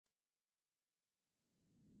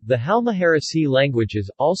The Halmahera Sea languages,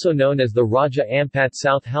 also known as the Raja Ampat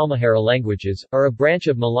South Halmahera languages, are a branch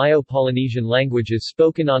of Malayo-Polynesian languages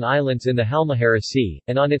spoken on islands in the Halmahera Sea,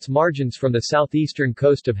 and on its margins from the southeastern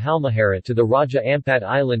coast of Halmahera to the Raja Ampat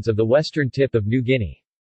Islands of the western tip of New Guinea.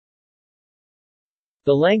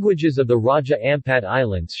 The languages of the Raja Ampat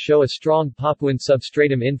Islands show a strong Papuan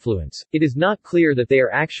substratum influence. It is not clear that they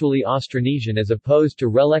are actually Austronesian as opposed to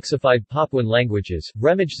relexified Papuan languages.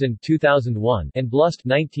 Remigson 2001 and Blust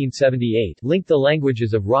 1978 linked the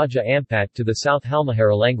languages of Raja Ampat to the South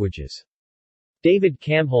Halmahera languages. David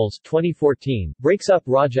Kamholz 2014 breaks up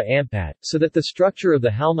Raja Ampat, so that the structure of the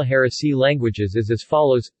Halmahera Sea languages is as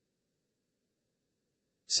follows: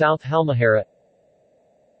 South Halmahera,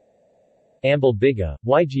 Ambal Biga,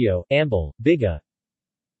 Wygeo, Ambal, Biga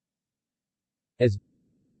as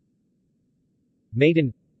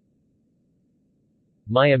Maiden,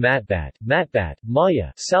 Maya Matbat, Matbat,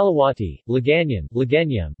 Maya, Salawati, Liganyan,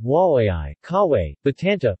 Liganyam, Wawai, Kawe,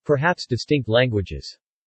 Batanta, perhaps distinct languages.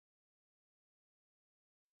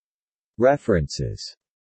 References